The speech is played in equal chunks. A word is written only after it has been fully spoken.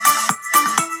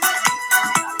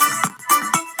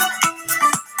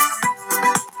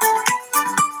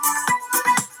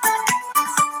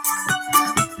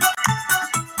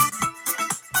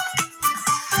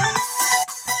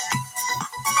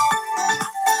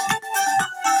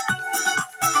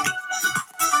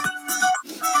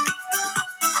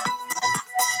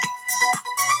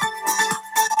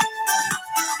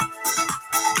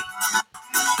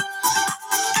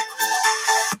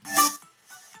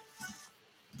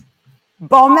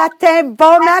Bon matin,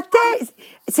 bon matin!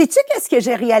 Sais-tu qu'est-ce que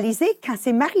j'ai réalisé? Quand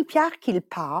c'est Marie-Pierre qui le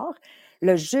part,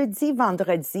 le jeudi,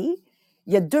 vendredi,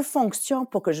 il y a deux fonctions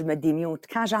pour que je me démute.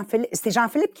 Quand c'est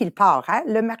Jean-Philippe qui le part, hein,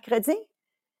 le mercredi?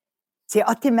 C'est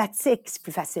automatique, c'est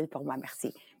plus facile pour moi,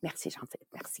 merci. Merci Jean-Philippe,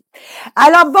 merci.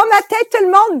 Alors, bon matin tout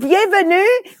le monde,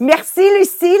 bienvenue. Merci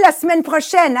Lucie, la semaine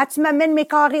prochaine, hein, tu m'amènes mes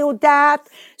carrés aux dates,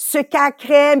 sucre à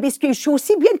crème, biscuits. Je suis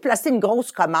aussi bien de placer une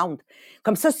grosse commande.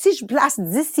 Comme ça, si je place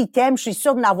 10 items, je suis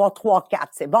sûre d'en avoir 3, 4.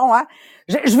 C'est bon, hein?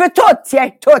 Je veux tout, tiens,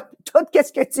 tout,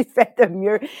 qu'est-ce que tu fais de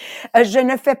mieux? Je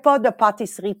ne fais pas de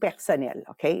pâtisserie personnelle,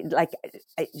 OK?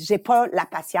 J'ai pas la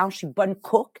patience, je suis bonne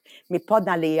cook, mais pas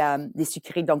dans les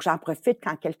sucreries. Donc, j'en profite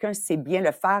quand quelqu'un sait bien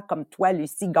le faire, comme toi,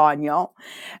 Lucie Gagnon,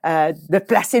 de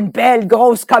placer une belle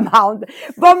grosse commande.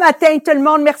 Bon matin, tout le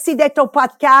monde. Merci d'être au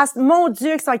podcast. Mon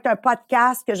Dieu, ça va être un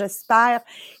podcast que j'espère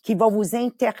qui va vous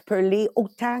interpeller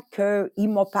autant qu'il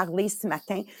m'a parlé ce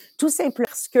matin. Tout simplement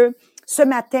parce que ce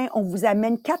matin, on vous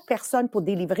amène 4 personnes pour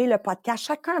délivrer le podcast,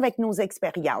 chacun avec nos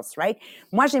expériences, right?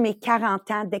 Moi, j'ai mes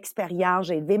 40 ans d'expérience,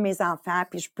 j'ai élevé mes enfants,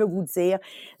 puis je peux vous dire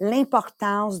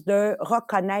l'importance de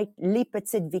reconnaître les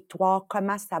petites victoires,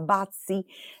 comment ça bâtit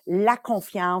la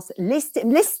confiance,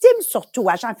 l'estime surtout,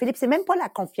 à Jean-Philippe, c'est même pas la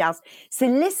confiance, c'est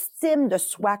l'estime de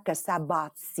soi que ça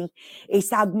bâtit et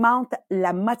ça augmente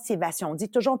la motivation. On dit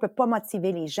toujours, on peut pas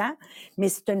motiver les gens, mais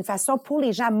c'est une façon pour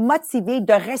les gens motivés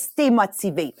de rester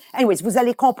motivés. Anyways, vous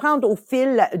allez comprendre au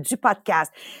fil du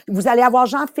podcast. Vous allez avoir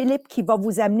Jean-Philippe qui va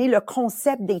vous amener le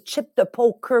concept des chips de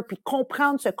poker, puis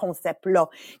comprendre ce concept-là.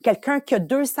 Quelqu'un qui a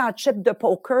 200 chips de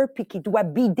poker, puis qui doit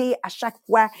bider à chaque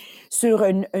fois sur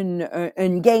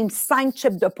une game 5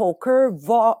 chips de poker,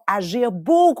 va agir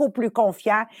beaucoup plus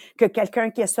confiant que quelqu'un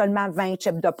qui a seulement 20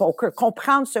 chips de poker.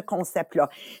 Comprendre ce concept-là.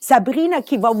 Sabrina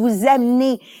qui va vous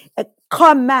amener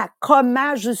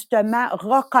comment justement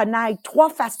reconnaître 3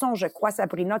 façons, je crois,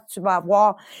 Sabrina, que tu vas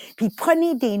avoir. Puis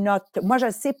prenez des notes. Moi, je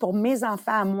sais pour mes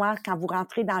enfants à moi, quand vous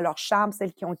rentrez dans leur chambre,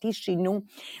 celles qui ont été chez nous,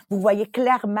 vous voyez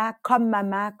clairement, comme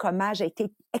maman, comment j'ai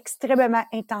été extrêmement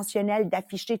intentionnelle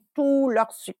d'afficher tout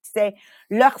leur succès,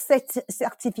 leur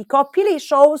certificat, puis les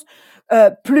choses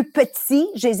plus petits,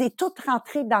 je les ai toutes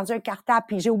rentrées dans un cartable.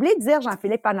 Puis j'ai oublié de dire,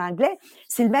 Jean-Philippe en anglais,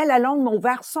 Sylvain Lalonde m'a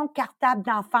ouvert son cartable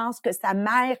d'enfance que sa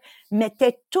mère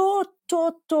mettait tout,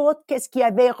 qu'est-ce qu'il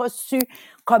avait reçu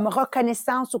comme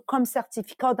reconnaissance ou comme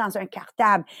certificat dans un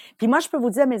cartable. Puis moi, je peux vous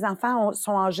dire, mes enfants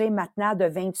sont âgés maintenant de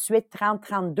 28, 30,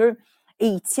 32 et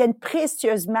ils tiennent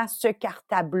précieusement ce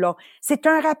cartable-là. C'est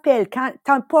un rappel. Quand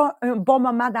tu n'as pas un bon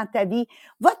moment dans ta vie,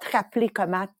 va te rappeler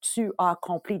comment tu as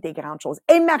accompli des grandes choses.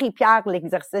 Et Marie-Pierre,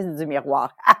 l'exercice du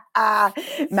miroir.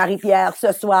 Marie-Pierre,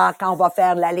 ce soir, quand on va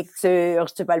faire la lecture,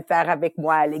 tu vas le faire avec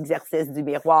moi, l'exercice du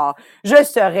miroir. Je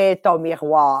serai ton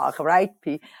miroir, right?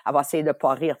 Puis elle va essayer de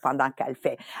pas rire pendant qu'elle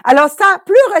fait. Alors, sans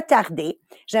plus retarder,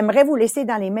 j'aimerais vous laisser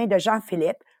dans les mains de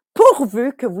Jean-Philippe,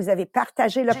 pourvu que vous avez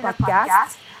partagé le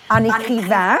podcast en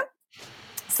écrivant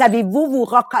 « Savez-vous vous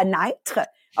reconnaître? »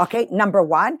 OK, number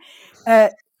 1.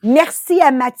 Merci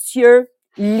à Mathieu,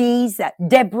 Lise,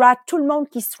 Deborah, tout le monde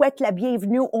qui souhaite la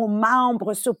bienvenue aux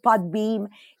membres sur Podbeam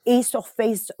et sur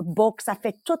Facebook. Ça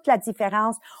fait toute la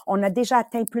différence. On a déjà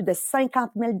atteint plus de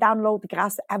 50 000 downloads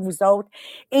grâce à vous autres.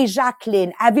 Et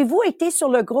Jacqueline, avez-vous été sur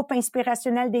le groupe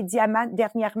inspirationnel des diamants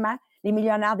dernièrement? Les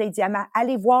millionnaires des diamants.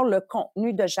 Allez voir le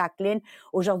contenu de Jacqueline.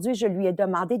 Aujourd'hui, je lui ai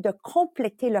demandé de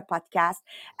compléter le podcast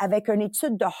avec une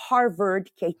étude de Harvard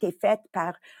qui a été faite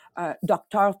par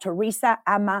Dr. Teresa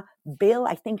Ama Bill,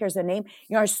 I think is the name.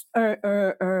 Il y a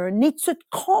une étude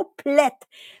complète.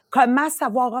 Comment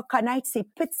savoir reconnaître ces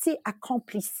petits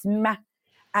accomplissements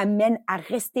amène à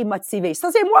rester motivé.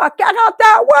 Ça, c'est moi, 40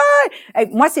 ans, ouais!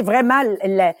 Moi, c'est vraiment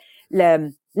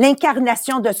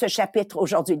l'incarnation de ce chapitre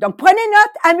aujourd'hui. Donc, prenez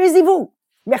note, amusez-vous.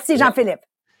 Merci, Jean-Philippe.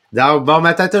 Donc, bon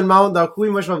matin tout le monde. Donc, oui,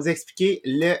 moi, je vais vous expliquer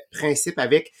le principe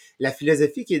avec la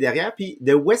philosophie qui est derrière, puis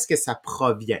de où est-ce que ça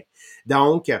provient.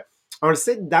 Donc, on le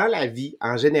sait, dans la vie,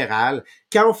 en général,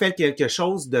 quand on fait quelque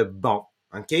chose de bon,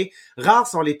 OK? Rares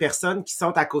sont les personnes qui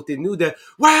sont à côté de nous de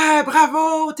 « Ouais,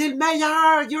 bravo, t'es le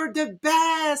meilleur, you're the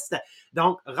best! »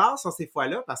 Donc, rares sont ces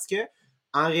fois-là parce que,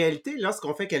 en réalité,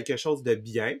 lorsqu'on fait quelque chose de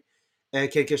bien,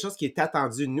 quelque chose qui est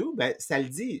attendu de nous, ben ça le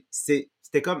dit.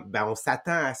 C'était comme, ben on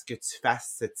s'attend à ce que tu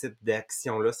fasses ce type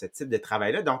d'action-là, ce type de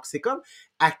travail-là. Donc, c'est comme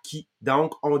acquis.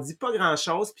 Donc, on dit pas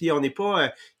grand-chose, puis on n'est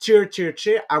pas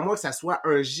cheer, à moins que ça soit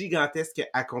un gigantesque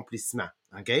accomplissement.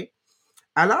 OK?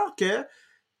 Alors que,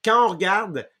 quand on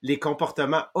regarde les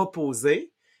comportements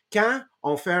opposés, quand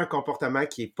on fait un comportement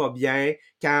qui est pas bien,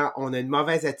 quand on a une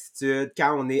mauvaise attitude,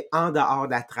 quand on est en dehors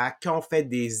de la traque, quand on fait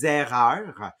des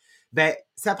erreurs, ben,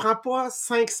 ça prend pas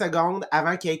 5 secondes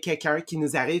avant qu'il y ait quelqu'un qui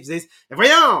nous arrive et dise «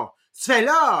 Voyons, tu fais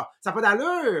là, ça n'a pas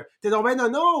d'allure, t'es donc ben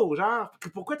nono, genre,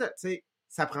 pourquoi tu sais,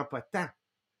 ça prend pas de temps. »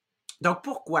 Donc,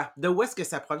 pourquoi? De où est-ce que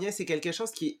ça provient? C'est quelque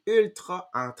chose qui est ultra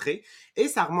ancré et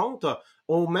ça remonte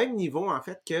au même niveau, en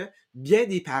fait, que bien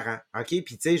des parents, OK? Puis,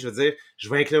 tu sais, je veux dire, je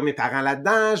vais inclure mes parents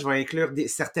là-dedans, je vais inclure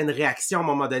certaines réactions. À un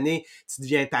moment donné, tu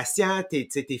deviens impatient,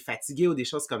 t'es fatigué ou des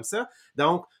choses comme ça.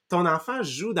 Donc, ton enfant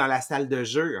joue dans la salle de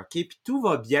jeu, OK? Puis tout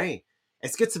va bien.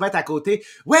 Est-ce que tu vas être à côté?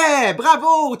 Ouais,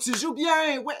 bravo, tu joues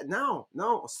bien! Ouais, non,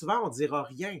 non, souvent on dira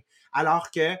rien.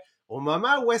 Alors que au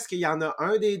moment où est-ce qu'il y en a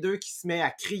un des deux qui se met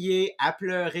à crier, à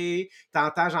pleurer,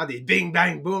 t'entends genre des bing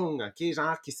bang boom, ok,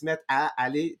 genre qui se mettent à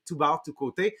aller tout bord, tout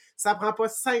côté, ça prend pas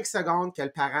 5 secondes que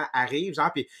le parent arrive,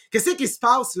 genre puis qu'est-ce qui se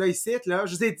passe là ici là,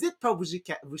 je vous ai dit de pas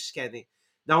vous chicaner.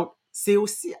 Donc c'est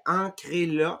aussi ancré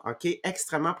là, ok,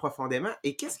 extrêmement profondément.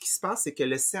 Et qu'est-ce qui se passe, c'est que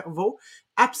le cerveau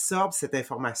absorbe cette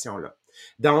information-là.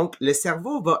 Donc, le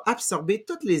cerveau va absorber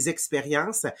toutes les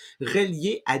expériences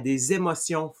reliées à des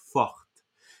émotions fortes.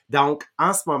 Donc,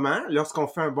 en ce moment, lorsqu'on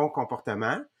fait un bon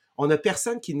comportement, on n'a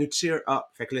personne qui nous cheer up.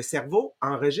 Fait que le cerveau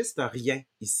enregistre rien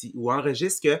ici, ou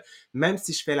enregistre que même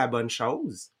si je fais la bonne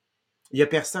chose, il n'y a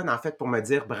personne, en fait, pour me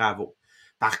dire bravo.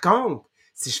 Par contre,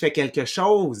 si je fais quelque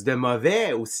chose de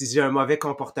mauvais ou si j'ai un mauvais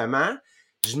comportement,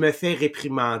 je me fais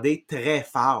réprimander très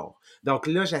fort. Donc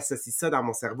là, j'associe ça dans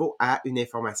mon cerveau à une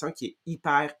information qui est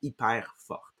hyper, hyper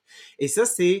forte. Et ça,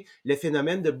 c'est le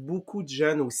phénomène de beaucoup de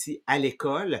jeunes aussi à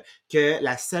l'école, que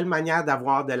la seule manière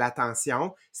d'avoir de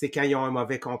l'attention, c'est quand ils ont un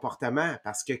mauvais comportement,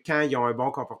 parce que quand ils ont un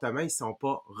bon comportement, ils sont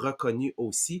pas reconnus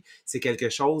aussi. C'est quelque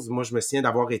chose, moi, je me souviens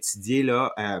d'avoir étudié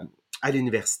là à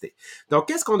l'université. Donc,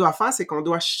 qu'est-ce qu'on doit faire? C'est qu'on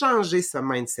doit changer ce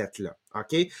mindset-là,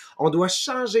 OK? On doit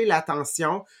changer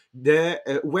l'attention de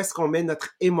où est-ce qu'on met notre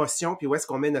émotion puis où est-ce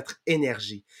qu'on met notre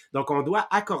énergie. Donc, on doit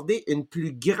accorder une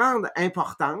plus grande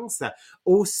importance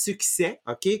au succès,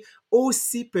 OK?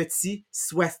 Aussi petit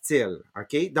soit-il,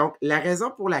 OK? Donc, la raison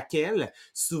pour laquelle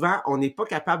souvent on n'est pas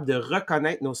capable de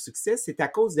reconnaître nos succès, c'est à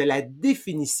cause de la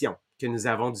définition que nous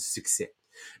avons du succès.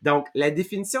 Donc, la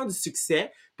définition du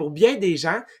succès, pour bien des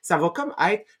gens, ça va comme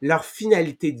être leur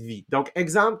finalité de vie. Donc,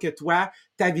 exemple que toi,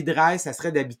 ta vie de rêve, ça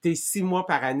serait d'habiter 6 mois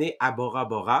par année à Bora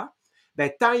Bora. Ben,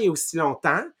 tant et aussi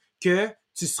longtemps que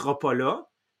tu seras pas là,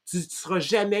 tu seras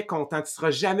jamais content, tu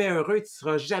seras jamais heureux, tu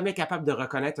seras jamais capable de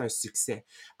reconnaître un succès.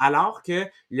 Alors que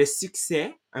le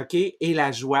succès, OK, et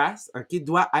la joie, OK,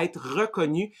 doit être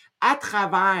reconnu à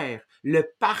travers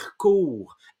le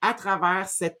parcours, à travers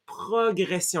cette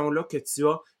progression-là que tu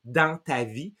as dans ta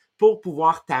vie pour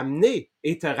pouvoir t'amener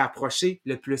et te rapprocher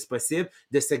le plus possible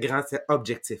de ce grand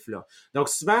objectif-là. Donc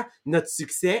souvent, notre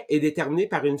succès est déterminé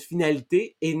par une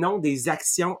finalité et non des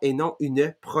actions et non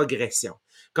une progression.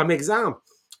 Comme exemple,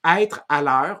 être à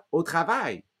l'heure au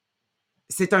travail.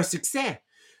 C'est un succès.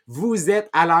 Vous êtes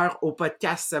à l'heure au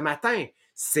podcast ce matin.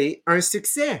 C'est un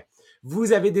succès.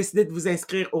 Vous avez décidé de vous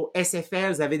inscrire au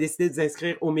SFL, vous avez décidé de vous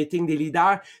inscrire au meeting des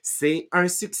leaders. C'est un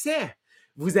succès.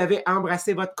 Vous avez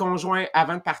embrassé votre conjoint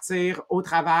avant de partir au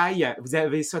travail. Vous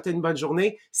avez souhaité une bonne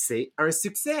journée. C'est un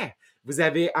succès. Vous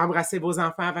avez embrassé vos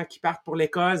enfants avant qu'ils partent pour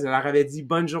l'école. Vous leur avez dit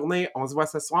bonne journée, on se voit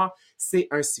ce soir. C'est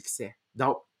un succès.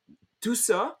 Donc, tout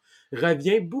ça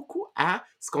revient beaucoup à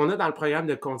ce qu'on a dans le programme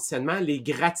de conditionnement, les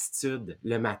gratitudes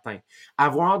le matin.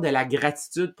 Avoir de la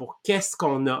gratitude pour qu'est-ce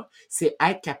qu'on a, c'est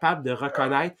être capable de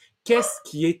reconnaître qu'est-ce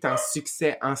qui est en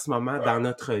succès en ce moment dans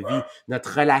notre vie.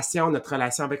 Notre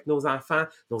relation avec nos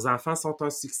enfants sont un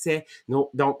succès.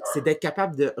 Donc, c'est d'être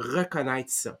capable de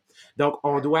reconnaître ça. Donc,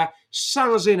 on doit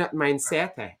changer notre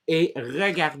mindset et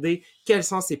regarder quelles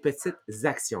sont ces petites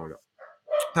actions-là.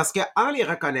 Parce que en les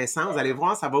reconnaissant, vous allez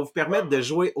voir, ça va vous permettre de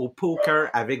jouer au poker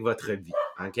avec votre vie.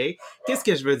 OK? Qu'est-ce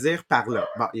que je veux dire par là?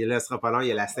 Bon, là, ce sera pas long, il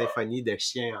y a la symphonie de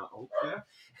chiens en haut. Là.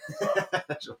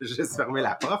 Je vais juste fermer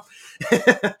la porte.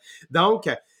 Donc,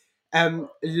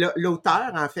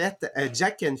 l'auteur, en fait,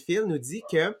 Jack Principe, nous dit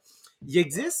que il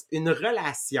existe une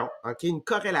relation, OK, une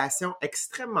corrélation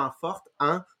extrêmement forte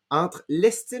entre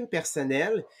l'estime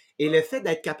personnelle et le fait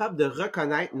d'être capable de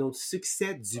reconnaître nos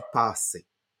succès du passé.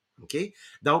 OK?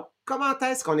 Donc, comment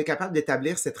est-ce qu'on est capable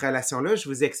d'établir cette relation-là? Je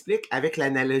vous explique avec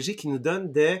l'analogie qui nous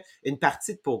donne une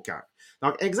partie de poker.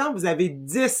 Donc, exemple, vous avez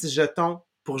 10 jetons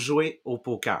pour jouer au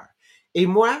poker. Et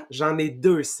moi, j'en ai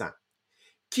 200.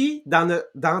 Qui,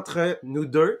 d'entre nous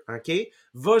deux, OK,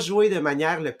 va jouer de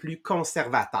manière le plus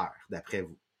conservateur, d'après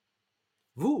vous?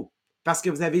 Vous. Parce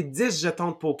que vous avez 10 jetons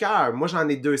de poker. Moi, j'en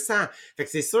ai 200. Fait que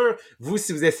c'est sûr, vous,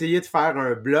 si vous essayez de faire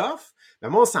un bluff, ben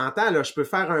moi, on s'entend, là, je peux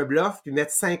faire un bluff puis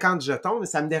mettre 50 jetons, mais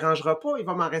ça me dérangera pas, il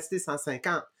va m'en rester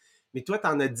 150. Mais toi,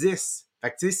 t'en as 10.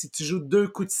 Fait que, tu sais, si tu joues 2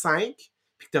 coups de 5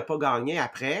 puis que t'as pas gagné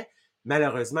après,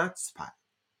 malheureusement, tu perds.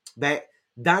 Ben,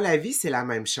 dans la vie, c'est la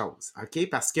même chose, OK?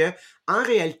 Parce que, en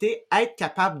réalité, être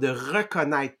capable de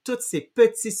reconnaître tous ces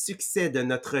petits succès de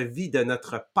notre vie, de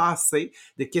notre passé,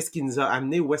 de qu'est-ce qui nous a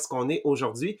amené où est-ce qu'on est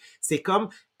aujourd'hui, c'est comme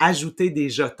ajouter des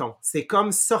jetons. C'est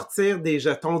comme sortir des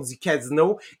jetons du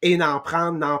casino et d'en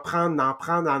en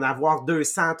avoir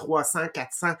 200, 300,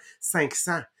 400,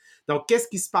 500. Donc, qu'est-ce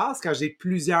qui se passe quand j'ai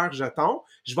plusieurs jetons?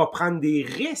 Je vais prendre des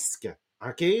risques.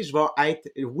 OK? Je vais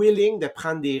être willing de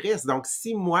prendre des risques. Donc,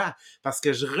 si moi, parce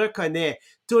que je reconnais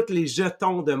tous les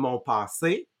jetons de mon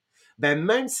passé, ben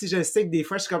même si je sais que des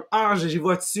fois, je suis comme, ah, j'y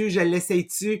vais dessus, je l'essaye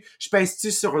dessus, je pèse-tu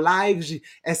sur live,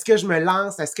 est-ce que je me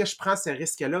lance, est-ce que je prends ce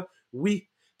risque-là? Oui,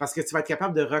 parce que tu vas être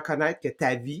capable de reconnaître que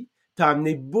ta vie t'a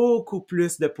amené beaucoup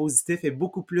plus de positifs et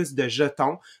beaucoup plus de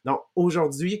jetons. Donc,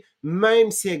 aujourd'hui,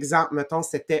 même si, exemple, mettons,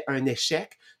 c'était un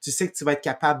échec, tu sais que tu vas être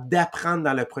capable d'apprendre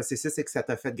dans le processus et que ça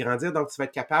t'a fait grandir. Donc, tu vas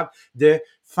être capable de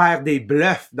faire des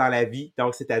bluffs dans la vie,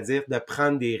 donc c'est-à-dire de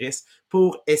prendre des risques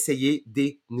pour essayer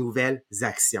des nouvelles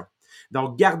actions.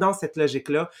 Donc, gardons cette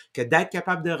logique-là que d'être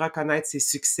capable de reconnaître ses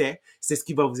succès, c'est ce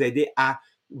qui va vous aider à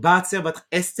bâtir votre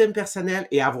estime personnelle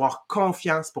et avoir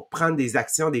confiance pour prendre des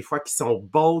actions des fois qui sont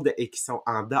bold et qui sont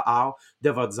en dehors de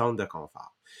votre zone de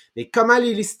confort. Mais comment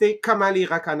les lister, comment les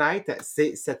reconnaître,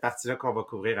 c'est cette partie-là qu'on va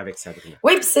couvrir avec Sabrina.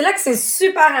 Oui, puis c'est là que c'est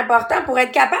super important pour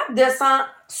être capable de s'en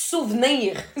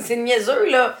souvenir. C'est niaiseux,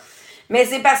 là. Mais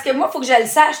c'est parce que moi, il faut que je le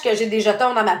sache que j'ai des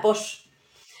jetons dans ma poche.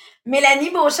 Mélanie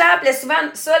Beauchamp appelait souvent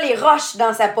ça les roches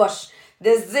dans sa poche.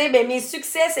 De se dire, ben mes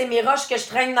succès, c'est mes roches que je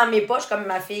traîne dans mes poches, comme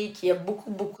ma fille qui a beaucoup,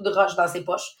 beaucoup de roches dans ses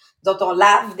poches. Dont on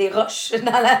lave des roches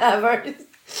dans la laveuse.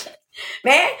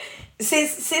 Mais c'est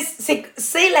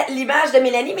l'image de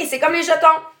Mélanie, mais c'est comme les jetons.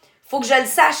 Faut que je le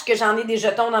sache que j'en ai des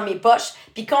jetons dans mes poches,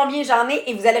 puis combien j'en ai,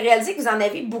 et vous allez réaliser que vous en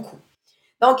avez beaucoup.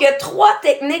 Donc, il y a 3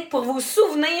 techniques pour vous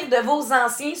souvenir de vos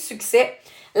anciens succès.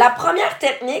 La première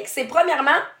technique, c'est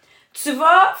premièrement, tu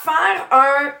vas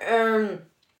faire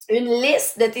une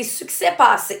liste de tes succès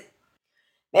passés.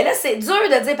 Mais là, c'est dur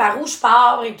de dire par où je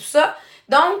pars et tout ça.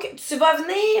 Donc, tu vas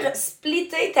venir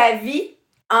splitter ta vie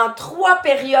en 3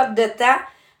 périodes de temps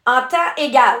en temps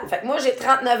égal. Fait que moi, j'ai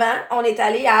 39 ans. On est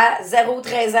allé à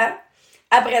 0-13 ans.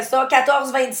 Après ça,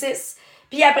 14-26.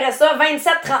 Puis après ça, 27-39.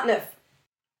 Puis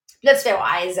là, tu fais,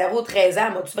 ouais, 0-13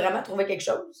 ans, m'as-tu vraiment trouvé quelque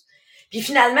chose? Puis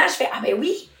finalement, je fais, ah ben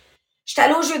oui, j'étais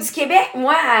allée au Jeu du Québec,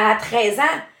 moi, à 13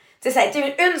 ans. Tu sais, ça a été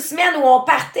une semaine où on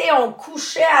partait, on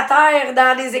couchait à terre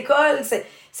dans les écoles.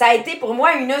 Ça a été pour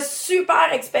moi une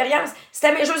super expérience.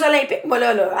 C'était mes Jeux olympiques, moi,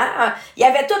 là. Hein? Il y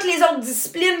avait toutes les autres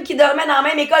disciplines qui dormaient dans la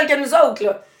même école que nous autres,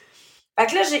 là. Fait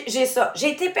que là, j'ai ça. J'ai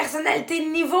été personnalité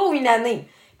de niveau une année.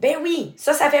 Ben oui,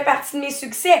 ça fait partie de mes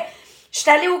succès. Je suis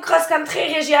allée au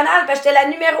cross-country régional parce que j'étais la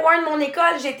numéro 1 de mon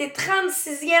école. J'ai été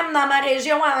 36e dans ma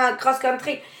région en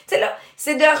cross-country. Tu sais, là,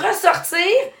 c'est de ressortir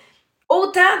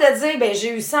autant de dire, ben j'ai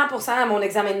eu 100% à mon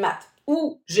examen de maths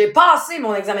ou j'ai passé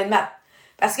mon examen de maths.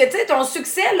 Parce que, tu sais, ton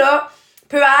succès, là,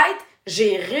 peut être,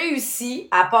 j'ai réussi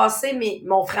à passer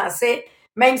mon français,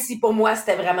 même si pour moi,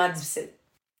 c'était vraiment difficile.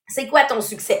 C'est quoi ton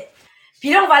succès?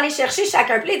 Puis là, on va aller chercher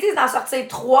chacun. Puis là, ils disent d'en sortir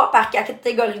 3 par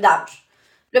catégorie d'âge.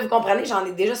 Là, vous comprenez, j'en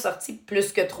ai déjà sorti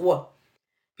plus que 3.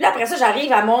 Puis là, après ça,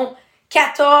 j'arrive à mon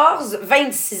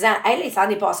 14-26 ans. Hey, là, ça en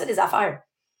est passé des affaires.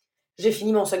 J'ai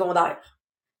fini mon secondaire.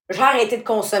 J'ai arrêté de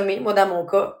consommer, moi, dans mon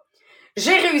cas.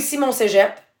 J'ai réussi mon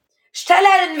cégep. J'étais allée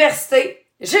à l'université.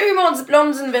 J'ai eu mon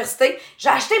diplôme d'université. J'ai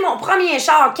acheté mon premier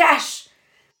char cash.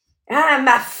 Ah,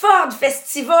 ma Ford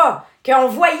Festiva qu'on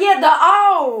voyait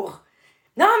dehors.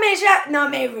 Non,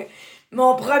 mais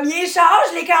mon premier char,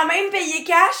 je l'ai quand même payé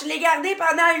cash. Je l'ai gardé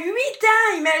pendant 8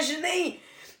 ans, imaginez.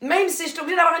 Même si j'étais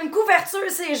obligée d'avoir une couverture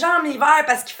sur les jambes l'hiver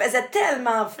parce qu'il faisait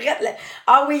tellement fret. Là.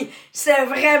 Ah oui, c'est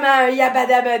vraiment un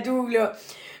yabadabadou, là.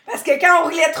 Parce que quand on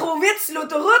roulait trop vite sur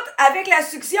l'autoroute, avec la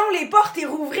succion, les portes, ils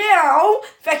rouvraient en haut,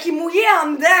 fait qu'ils mouillaient en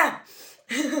dedans.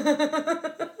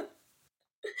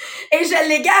 Et je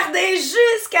l'ai gardé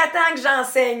jusqu'à temps que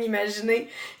j'enseigne, imaginez.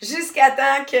 Jusqu'à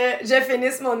temps que je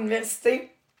finisse mon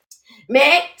université.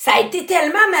 Mais ça a été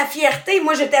tellement ma fierté.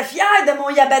 Moi, j'étais fière de mon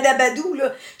yabadabadou,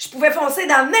 là. Je pouvais foncer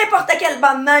dans n'importe quel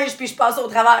banc de neige puis je passais au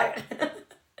travers.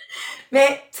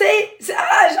 Mais, tu sais,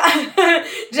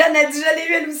 Jeanne a dit, je l'ai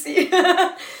eu elle aussi.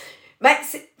 Ben,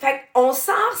 fait on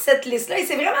sort cette liste-là et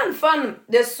c'est vraiment le fun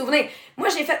de se souvenir. Moi,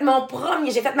 j'ai fait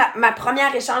ma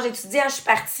première échange étudiant. Je suis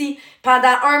partie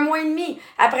pendant 1 mois et demi.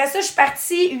 Après ça, je suis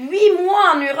partie 8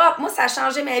 mois en Europe. Moi, ça a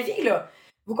changé ma vie, là.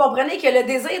 Vous comprenez que le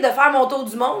désir de faire mon tour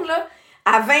du monde, là,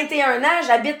 à 21 ans,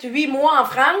 j'habite 8 mois en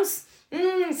France.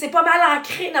 C'est pas mal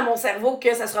ancré dans mon cerveau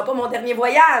que ça sera pas mon dernier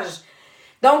voyage.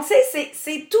 Donc, tu sais,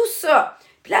 c'est tout ça.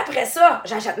 Puis là, après ça,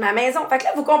 j'achète ma maison. Fait que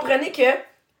là, vous comprenez que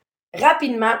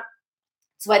rapidement,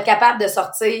 tu vas être capable de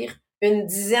sortir une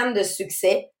dizaine de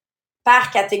succès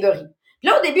par catégorie. Puis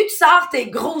là, au début, tu sors tes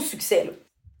gros succès, là.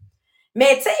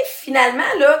 Mais tu sais, finalement,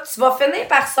 là, tu vas finir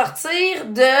par sortir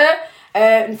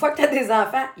de... une fois que tu as des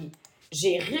enfants,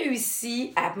 j'ai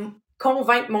réussi à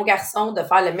convaincre mon garçon de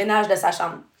faire le ménage de sa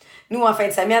chambre. Nous, en fin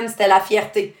de semaine, c'était la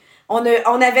fierté. On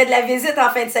avait de la visite en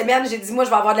fin de semaine. J'ai dit, moi, je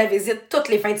vais avoir de la visite toutes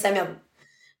les fins de semaine.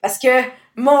 Parce que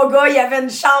mon gars, il avait une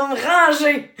chambre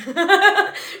rangée.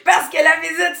 Parce que la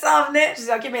visite s'en venait. Je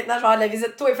dis, OK, maintenant, je vais avoir de la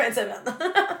visite tous les fins de semaine.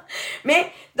 Mais,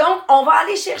 donc, on va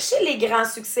aller chercher les grands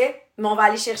succès, mais on va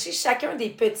aller chercher chacun des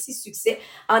petits succès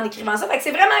en écrivant ça. Fait que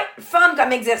c'est vraiment fun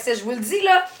comme exercice. Je vous le dis,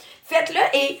 là, faites-le.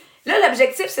 Et là,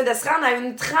 l'objectif, c'est de se rendre à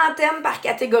une trentaine par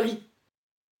catégorie.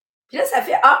 Puis là, ça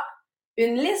fait,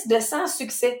 une liste de 100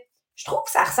 succès. Je trouve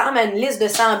que ça ressemble à une liste de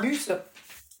 100 buts, ça.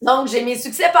 Donc, j'ai mes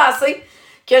succès passés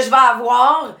que je vais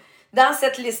avoir dans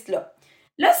cette liste-là.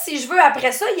 Là, si je veux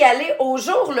après ça y aller au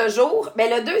jour le jour, ben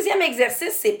le deuxième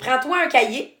exercice, c'est prends-toi un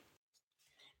cahier,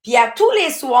 puis à tous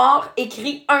les soirs,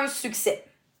 écris un succès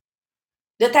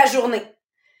de ta journée.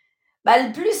 Ben,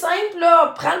 le plus simple,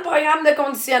 là, prends le programme de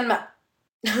conditionnement.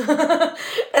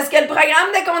 Parce que le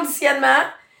programme de conditionnement,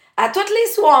 à tous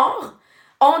les soirs,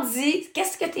 on dit «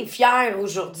 Qu'est-ce que tu es fier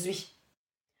aujourd'hui? »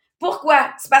 Pourquoi?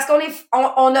 C'est parce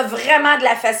on a vraiment de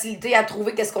la facilité à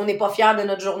trouver qu'est-ce qu'on n'est pas fier de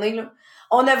notre journée, là.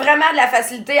 On a vraiment de la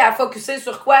facilité à focusser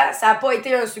sur quoi ça n'a pas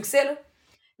été un succès, là.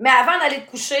 Mais avant d'aller te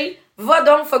coucher, va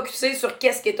donc focusser sur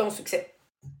qu'est-ce qui est ton succès.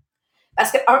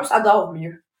 Parce que, ça dort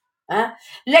mieux. Hein?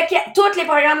 Tous les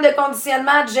programmes de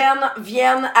conditionnement, Jen,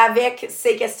 viennent avec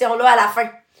ces questions-là à la fin.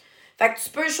 Fait que tu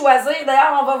peux choisir.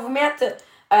 D'ailleurs, on va vous mettre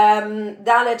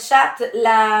dans le chat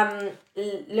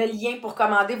le lien pour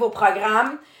commander vos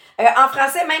programmes. En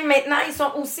français, même maintenant, ils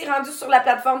sont aussi rendus sur la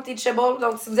plateforme Teachable.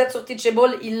 Donc, si vous êtes sur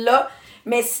Teachable, il l'a.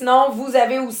 Mais sinon, vous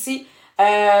avez aussi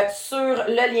sur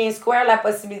le lien Square la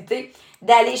possibilité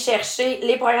d'aller chercher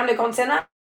les programmes de conditionnement.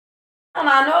 On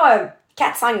en a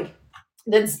 4-5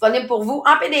 de disponibles pour vous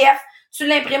en PDF. Tu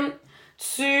l'imprimes,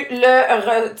 tu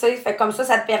sais, fait comme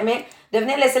ça te permet de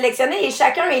venir le sélectionner et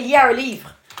chacun est lié à un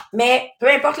livre. Mais peu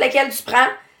importe lequel tu prends,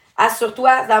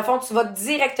 assure-toi, dans le fond, tu vas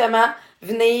directement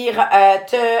venir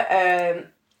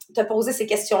te poser ces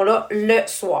questions-là le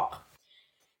soir.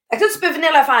 Fait que là, tu peux venir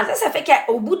le faire. Ça fait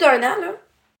qu'au bout d'un an, là,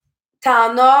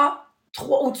 t'en as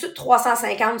au-dessus de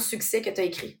 350 succès que tu as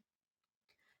écrits.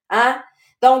 Hein?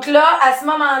 Donc là, à ce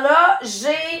moment-là,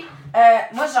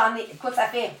 moi, j'en ai, écoute, ça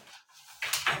fait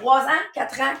 3 ans,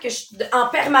 4 ans que en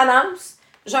permanence,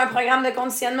 j'ai un programme de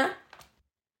conditionnement.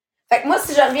 Fait que moi,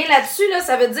 si je reviens là-dessus, là,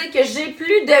 ça veut dire que j'ai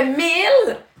plus de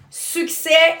 1000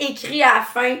 succès écrits à la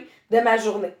fin de ma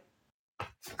journée.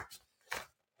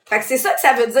 Fait que c'est ça que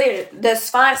ça veut dire de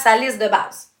se faire sa liste de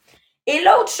base. Et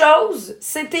l'autre chose,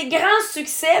 c'est tes grands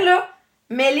succès, là,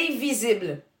 mais les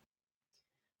visibles.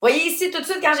 Vous voyez ici, tout de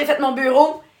suite, quand j'ai fait mon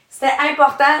bureau, c'était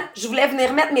important. Je voulais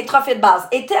venir mettre mes trophées de base.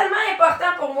 Et tellement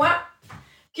important pour moi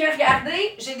que,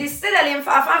 regardez, j'ai décidé d'aller me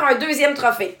faire un deuxième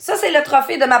trophée. Ça, c'est le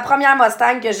trophée de ma première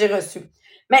Mustang que j'ai reçu.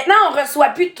 Maintenant, on ne reçoit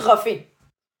plus de trophées.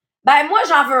 Ben, moi,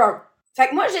 j'en veux un. Fait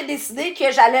que moi, j'ai décidé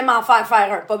que j'allais m'en faire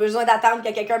un. Pas besoin d'attendre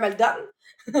que quelqu'un me le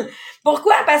donne.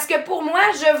 Pourquoi? Parce que pour moi,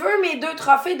 je veux mes 2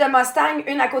 trophées de Mustang,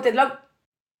 une à côté de l'autre.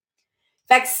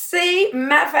 Fait que c'est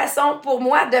ma façon pour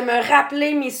moi de me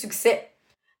rappeler mes succès.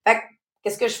 Fait que,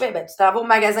 qu'est-ce que je fais? Ben, tu t'en vas au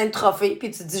magasin de trophées, puis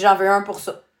tu te dis, j'en veux un pour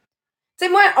ça. Tu sais,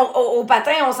 moi, au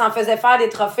patin, on s'en faisait faire des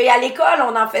trophées. À l'école,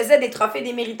 on en faisait des trophées,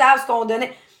 des méritages qu'on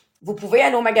donnait. Vous pouvez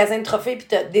aller au magasin de trophées puis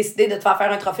décider de te faire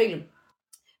un trophée. Là.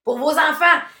 Pour vos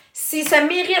enfants, s'ils se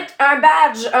méritent un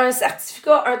badge, un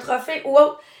certificat, un trophée ou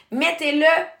autre, mettez-le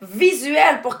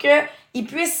visuel pour qu'ils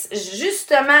puissent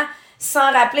justement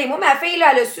s'en rappeler. Moi, ma fille,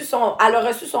 là, elle a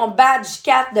reçu son badge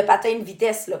 4 de patin de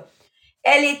vitesse. Là.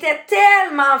 Elle était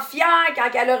tellement fière quand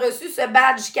elle a reçu ce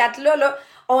badge 4-là. Là.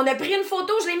 On a pris une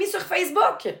photo, je l'ai mis sur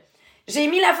Facebook. J'ai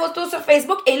mis la photo sur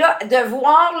Facebook et là, de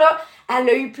voir, là, elle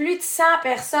a eu plus de 100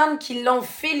 personnes qui l'ont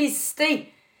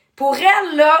félicitée. Pour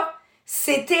elle, là,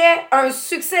 c'était un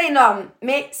succès énorme.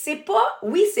 Mais c'est pas,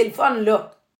 oui, c'est le fun,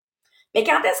 là. Mais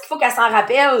quand est-ce qu'il faut qu'elle s'en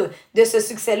rappelle de ce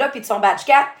succès-là puis de son badge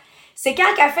 4? C'est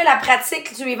quand qu'elle fait la pratique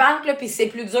suivante, là, puis c'est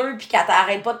plus dur puis qu'elle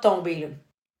t'arrête pas de tomber, là.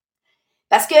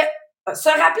 Parce que se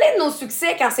rappeler de nos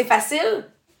succès quand c'est facile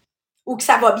ou que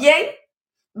ça va bien,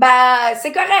 ben,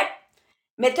 c'est correct.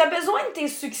 Mais tu as besoin de tes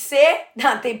succès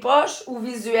dans tes poches ou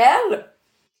visuels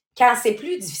quand c'est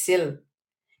plus difficile.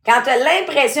 Quand tu as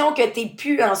l'impression que tu n'es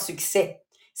plus en succès.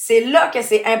 C'est là que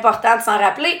c'est important de s'en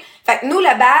rappeler. Fait que nous,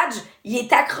 le badge, il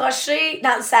est accroché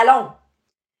dans le salon.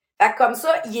 Fait que comme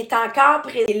ça, il est encore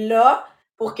là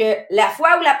pour que la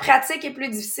fois où la pratique est plus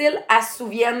difficile, elle se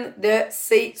souvienne de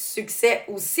ses succès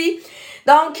aussi.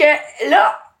 Donc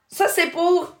là, ça c'est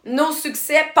pour nos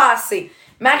succès passés.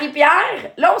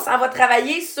 Marie-Pierre, là, on s'en va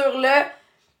travailler sur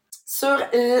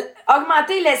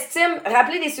augmenter l'estime,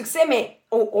 rappeler des succès, mais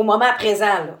au moment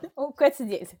présent, là. Au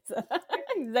quotidien, c'est ça.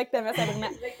 Exactement, Sabrina.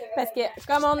 Parce que,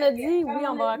 comme on a dit, oui,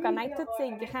 on va reconnaître tous ces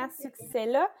grands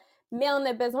succès-là, mais on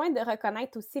a besoin de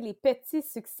reconnaître aussi les petits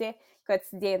succès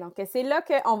quotidiens. Donc, c'est là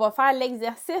qu'on va faire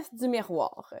l'exercice du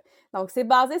miroir. Donc, c'est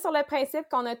basé sur le principe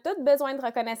qu'on a tous besoin de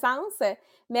reconnaissance,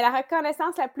 mais la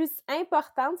reconnaissance la plus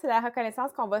importante, c'est la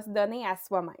reconnaissance qu'on va se donner à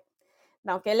soi-même.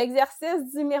 Donc,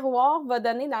 l'exercice du miroir va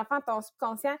donner, dans le fond, à ton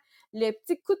subconscient le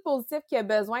petit coup de positif qu'il a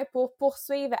besoin pour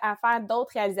poursuivre à faire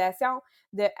d'autres réalisations,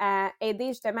 à aider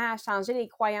justement à changer les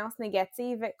croyances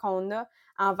négatives qu'on a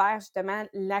envers justement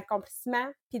l'accomplissement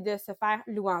puis de se faire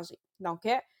louanger. Donc,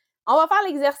 on va faire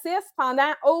l'exercice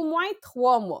pendant au moins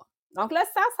 3 mois. Donc là,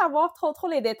 sans savoir trop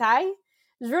les détails,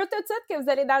 je veux tout de suite que vous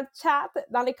allez dans le chat,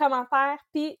 dans les commentaires,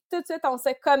 puis tout de suite, on se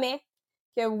commet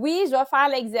que oui, je vais faire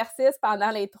l'exercice pendant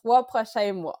les 3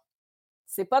 prochains mois.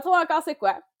 C'est pas trop encore c'est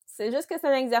quoi. C'est juste que c'est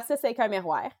un exercice avec un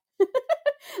miroir.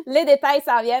 Les détails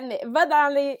s'en viennent, mais va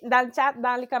dans le chat,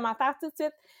 dans les commentaires tout de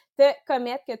suite, te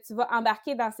commettre que tu vas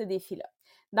embarquer dans ce défi-là.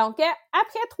 Donc,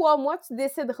 après 3 mois, tu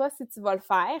décideras si tu vas le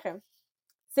faire.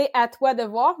 C'est à toi de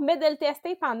voir, mais de le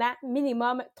tester pendant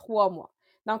minimum 3 mois.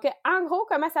 Donc, en gros,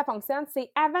 comment ça fonctionne?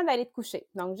 C'est avant d'aller te coucher.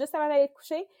 Donc, juste avant d'aller te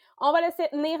coucher, on va laisser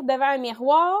tenir devant un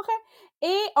miroir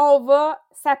et on va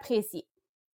s'apprécier.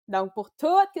 Donc, pour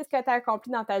tout ce que tu as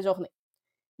accompli dans ta journée.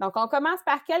 Donc, on commence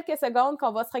par quelques secondes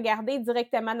qu'on va se regarder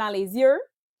directement dans les yeux.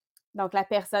 Donc, la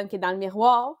personne qui est dans le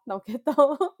miroir, donc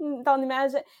ton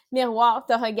image miroir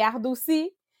te regarde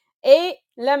aussi. Et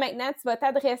là, maintenant, tu vas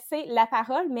t'adresser la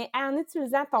parole, mais en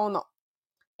utilisant ton nom.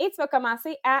 Et tu vas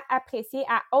commencer à apprécier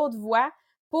à haute voix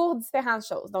pour différentes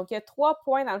choses. Donc, il y a 3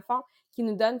 points, dans le fond, qui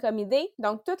nous donnent comme idée.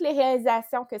 Donc, toutes les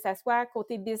réalisations, que ce soit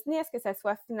côté business, que ce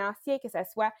soit financier, que ce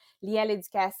soit lié à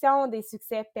l'éducation, des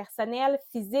succès personnels,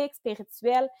 physiques,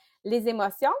 spirituels, les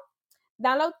émotions.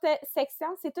 Dans l'autre section,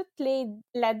 c'est toute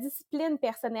la discipline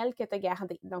personnelle que tu as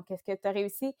gardée. Donc, est-ce que tu as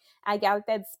réussi à garder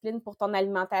ta discipline pour ton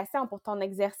alimentation, pour ton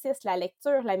exercice, la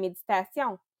lecture, la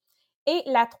méditation? Et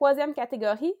la 3e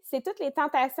catégorie, c'est toutes les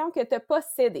tentations que tu n'as pas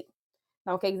cédées.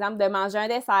 Donc, exemple, de manger un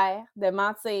dessert, de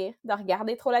mentir, de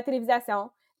regarder trop la télévision,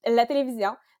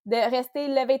 de rester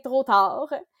levé trop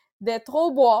tard, de trop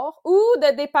boire ou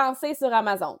de dépenser sur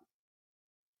Amazon.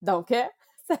 Donc,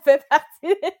 ça fait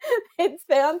partie des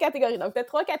différentes catégories. Donc, tu as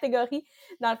 3 catégories,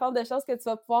 dans le fond, de choses que tu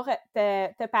vas pouvoir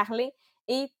te parler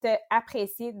et te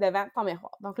apprécier devant ton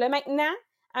miroir. Donc, là, maintenant,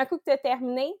 un coup que tu as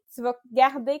terminé, tu vas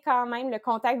garder quand même le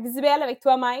contact visuel avec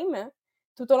toi-même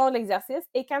tout au long de l'exercice.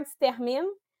 Et quand tu termines,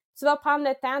 tu vas prendre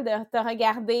le temps de te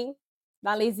regarder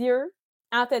dans les yeux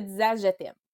en te disant « je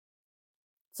t'aime ».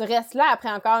 Tu restes là après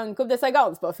encore une couple de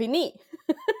secondes, c'est pas fini.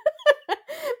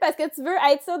 Parce que tu veux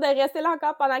être sûr de rester là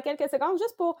encore pendant quelques secondes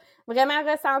juste pour vraiment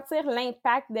ressentir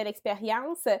l'impact de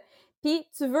l'expérience. Puis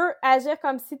tu veux agir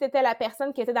comme si tu étais la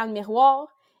personne qui était dans le miroir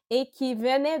et qui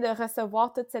venait de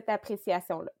recevoir toute cette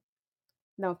appréciation-là.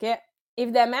 Donc,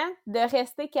 évidemment, de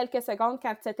rester quelques secondes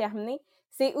quand tu as terminé,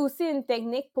 c'est aussi une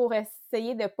technique pour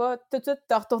essayer de ne pas tout de suite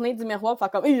te retourner du miroir et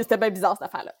faire comme « c'était bien bizarre cette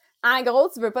affaire-là ». En gros,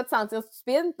 tu ne veux pas te sentir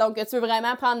stupide, donc tu veux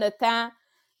vraiment prendre le temps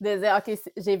de dire « OK,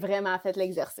 j'ai vraiment fait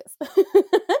l'exercice ».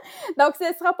 Donc, ce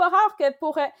ne sera pas rare que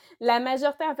pour la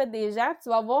majorité, en fait, des gens, tu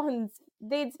vas avoir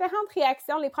des différentes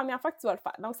réactions les premières fois que tu vas le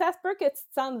faire. Donc, ça se peut que tu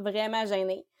te sentes vraiment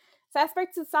gêné. Ça se peut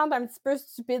que tu te sentes un petit peu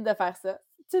stupide de faire ça.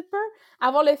 Tu peux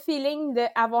avoir le feeling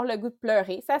d'avoir le goût de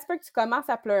pleurer. Ça se peut que tu commences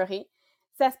à pleurer.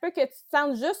 Ça se peut que tu te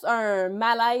sentes juste un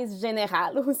malaise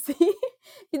général aussi.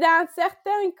 Puis dans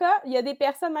certains cas, il y a des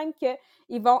personnes même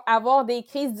qu'ils vont avoir des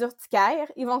crises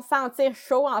d'urticaire. Ils vont se sentir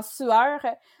chaud, en sueur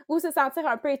ou se sentir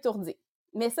un peu étourdis.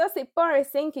 Mais ça, c'est pas un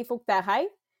signe qu'il faut que tu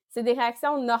arrêtes. C'est des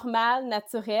réactions normales,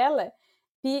 naturelles.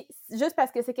 Puis juste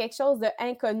parce que c'est quelque chose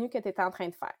d'inconnu que tu es en train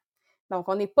de faire. Donc,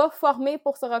 on n'est pas formé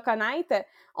pour se reconnaître.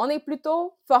 On est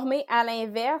plutôt formé à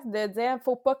l'inverse de dire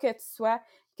faut pas que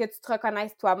tu te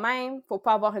reconnaisses toi-même, faut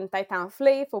pas avoir une tête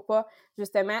enflée, faut pas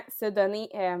justement se donner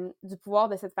du pouvoir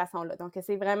de cette façon-là. Donc,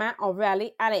 c'est vraiment, on veut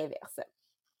aller à l'inverse.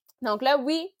 Donc là,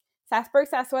 oui, ça se peut que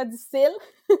ça soit difficile,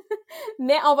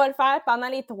 mais on va le faire pendant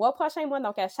les 3 prochains mois,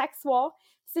 donc à chaque soir.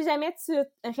 Si jamais tu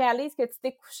réalises que tu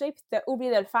t'es couché et tu as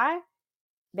oublié de le faire,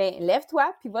 bien,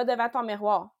 lève-toi puis va devant ton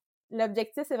miroir.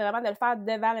 L'objectif, c'est vraiment de le faire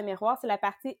devant le miroir. C'est la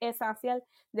partie essentielle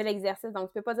de l'exercice.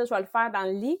 Donc, tu ne peux pas dire « je vais le faire dans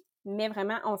le lit », mais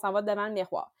vraiment, on s'en va devant le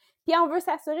miroir. Puis, on veut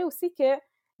s'assurer aussi que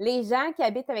les gens qui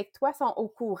habitent avec toi sont au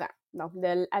courant. Donc,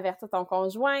 d'avertir ton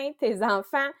conjoint, tes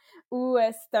enfants ou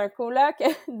si c'est un coloc.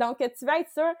 Donc, tu vas être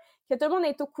sûr que tout le monde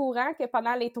est au courant que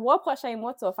pendant les 3 prochains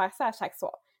mois, tu vas faire ça à chaque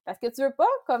soir. Parce que tu veux pas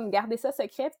comme garder ça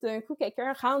secret, puis d'un coup,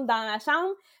 quelqu'un rentre dans la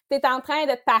chambre, tu es en train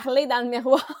de te parler dans le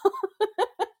miroir,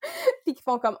 puis qui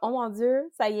font comme « Oh mon Dieu,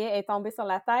 ça y est, elle est tombée sur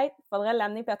la tête, il faudrait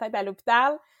l'amener peut-être à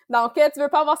l'hôpital. » Donc, tu veux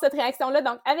pas avoir cette réaction-là.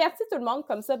 Donc, avertis tout le monde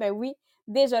comme ça, ben oui,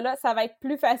 déjà là, ça va être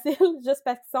plus facile juste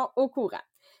parce qu'ils sont au courant.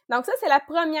 Donc, ça, c'est la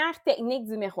première technique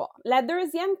du miroir. La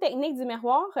deuxième technique du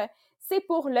miroir, c'est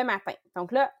pour le matin.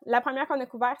 Donc là, la première qu'on a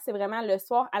couvert, c'est vraiment le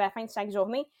soir à la fin de chaque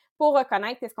journée pour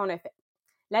reconnaître ce qu'on a fait.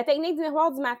 La technique du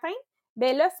miroir du matin,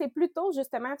 bien là, c'est plutôt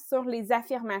justement sur les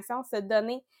affirmations, se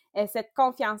donner cette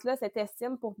confiance-là, cette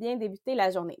estime pour bien débuter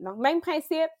la journée. Donc, même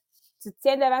principe, tu te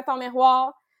tiens devant ton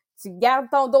miroir, tu gardes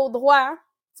ton dos droit,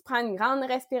 tu prends une grande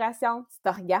respiration, tu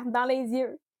te regardes dans les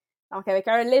yeux. Donc, avec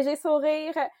un léger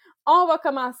sourire, on va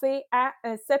commencer à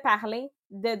se parler,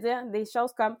 de dire des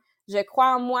choses comme « Je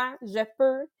crois en moi, je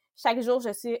peux, chaque jour,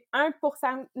 je suis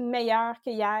 1% meilleur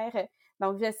qu'hier. »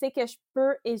 Donc, je sais que je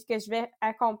peux et que je vais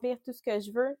accomplir tout ce que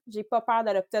je veux. J'ai pas peur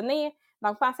de l'obtenir.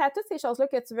 Donc, pensez à toutes ces choses-là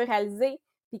que tu veux réaliser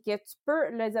puis que tu peux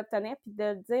les obtenir puis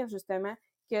de dire justement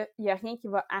qu'il n'y a rien qui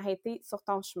va arrêter sur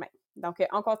ton chemin. Donc,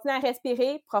 on continue à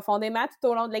respirer profondément tout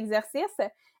au long de l'exercice.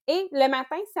 Et le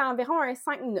matin, c'est environ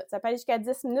 5 minutes. Ça peut aller jusqu'à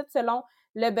 10 minutes selon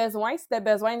le besoin. Si tu as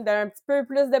besoin d'un petit peu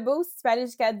plus de boost, tu peux aller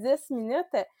jusqu'à 10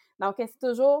 minutes. Donc, c'est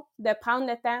toujours de prendre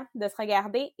le temps de se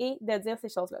regarder et de dire ces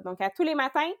choses-là. Donc, à tous les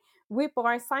matins, oui, pour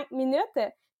 5 minutes.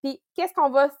 Puis, qu'est-ce qu'on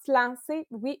va se lancer?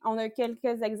 Oui, on a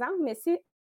quelques exemples, mais si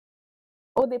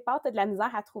au départ, tu as de la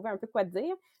misère à trouver un peu quoi te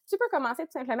dire, tu peux commencer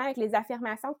tout simplement avec les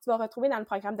affirmations que tu vas retrouver dans le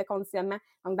programme de conditionnement.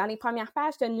 Donc, dans les premières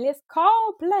pages, tu as une liste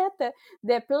complète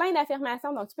de plein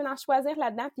d'affirmations. Donc, tu peux en choisir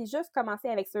là-dedans puis juste commencer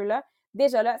avec ceux-là.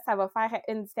 Déjà là, ça va faire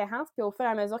une différence. Puis, au fur et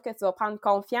à mesure que tu vas prendre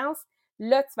confiance,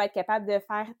 là, tu vas être capable de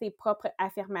faire tes propres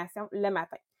affirmations le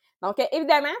matin. Donc,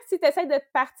 évidemment, si tu essaies de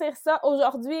te partir ça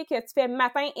aujourd'hui et que tu fais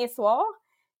matin et soir,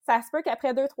 ça se peut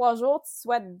qu'après 2-3 jours, tu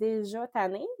sois déjà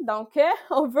tanné. Donc,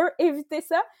 on veut éviter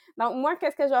ça. Donc, moi,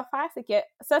 qu'est-ce que je vais faire? C'est que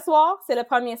ce soir, c'est le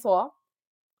premier soir.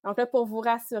 Donc là, pour vous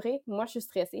rassurer, moi, je suis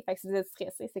stressée. Fait que si vous êtes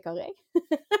stressé, c'est correct.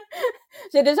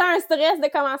 J'ai déjà un stress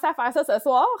de commencer à faire ça ce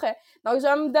soir. Donc, je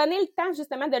vais me donner le temps,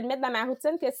 justement, de le mettre dans ma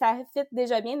routine, que ça fit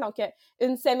déjà bien. Donc,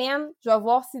 une semaine, je vais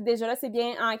voir si déjà là, c'est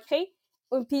bien ancré.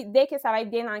 Puis, dès que ça va être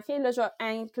bien ancré, là, je vais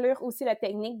inclure aussi la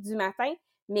technique du matin,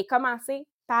 mais commencer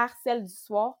par celle du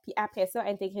soir, puis après ça,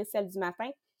 intégrer celle du matin.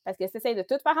 Parce que si tu essaies de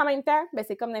tout faire en même temps, ben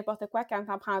c'est comme n'importe quoi. Quand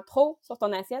tu en prends trop sur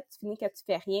ton assiette, tu finis que tu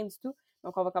fais rien du tout.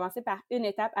 Donc, on va commencer par une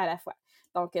étape à la fois.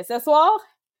 Donc, ce soir,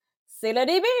 c'est le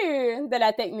début de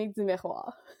la technique du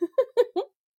miroir.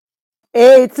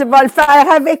 Et tu vas le faire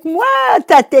avec moi,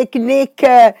 ta technique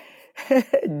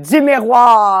du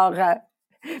miroir.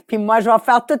 Puis moi, je vais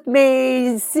faire toutes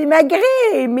mes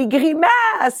simagrées, mes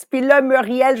grimaces. Puis là,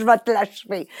 Muriel, je vais te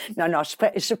l'achever. Non,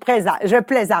 je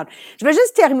plaisante. Je vais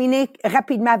juste terminer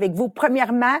rapidement avec vous.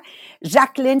 Premièrement,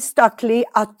 Jacqueline Stockley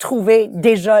a trouvé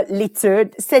déjà l'étude.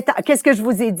 Qu'est-ce que je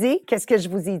vous ai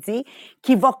dit?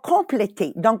 Qui va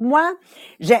compléter. Donc moi,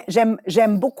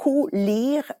 j'aime beaucoup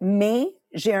lire, mais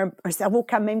j'ai un cerveau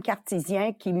quand même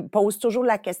cartésien qui me pose toujours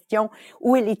la question,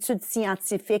 où est l'étude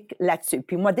scientifique là-dessus?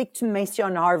 Puis moi, dès que tu me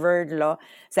mentionnes Harvard, là,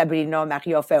 Sabrina,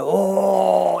 Maria fait «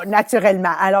 Oh! »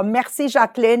 naturellement. Alors, merci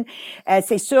Jacqueline.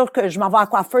 C'est sûr que je m'en vais à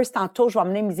coiffeuse tantôt, je vais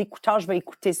emmener mes écouteurs, je vais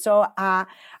écouter ça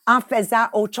en faisant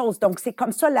autre chose. Donc, c'est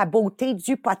comme ça la beauté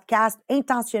du podcast,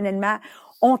 intentionnellement.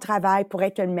 On travaille pour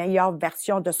être une meilleure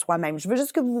version de soi-même. Je veux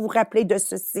juste que vous vous rappelez de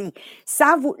ceci.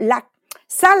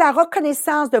 Sans la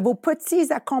reconnaissance de vos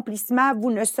petits accomplissements,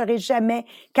 vous ne serez jamais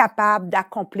capable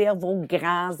d'accomplir vos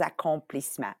grands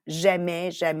accomplissements.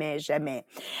 Jamais, jamais, jamais.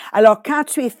 Alors, quand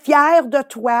tu es fier de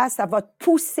toi, ça va te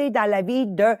pousser dans la vie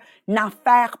de n'en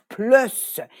faire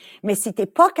plus. Mais si tu n'es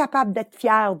pas capable d'être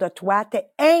fier de toi,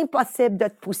 c'est impossible de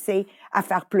te pousser à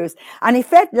faire plus. En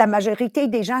effet, la majorité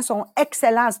des gens sont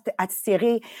excellents à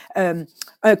tirer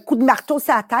un coup de marteau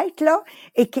sur la tête, là,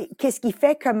 et qu'est-ce qui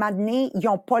fait qu'à un moment donné, ils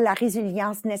n'ont pas la résilience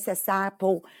nécessaire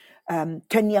pour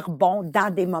tenir bon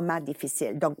dans des moments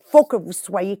difficiles. Donc, il faut que vous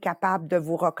soyez capable de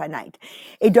vous reconnaître.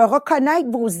 Et de reconnaître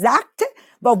vos actes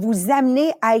va vous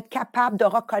amener à être capable de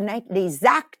reconnaître les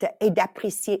actes et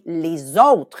d'apprécier les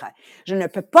autres. Je ne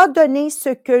peux pas donner ce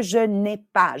que je n'ai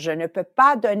pas. Je ne peux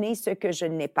pas donner ce que je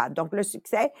n'ai pas. Donc, le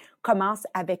succès commence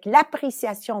avec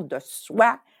l'appréciation de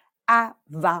soi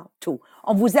avant tout.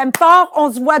 On vous aime fort.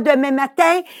 On se voit demain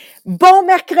matin. Bon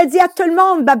mercredi à tout le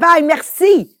monde. Bye bye.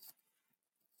 Merci.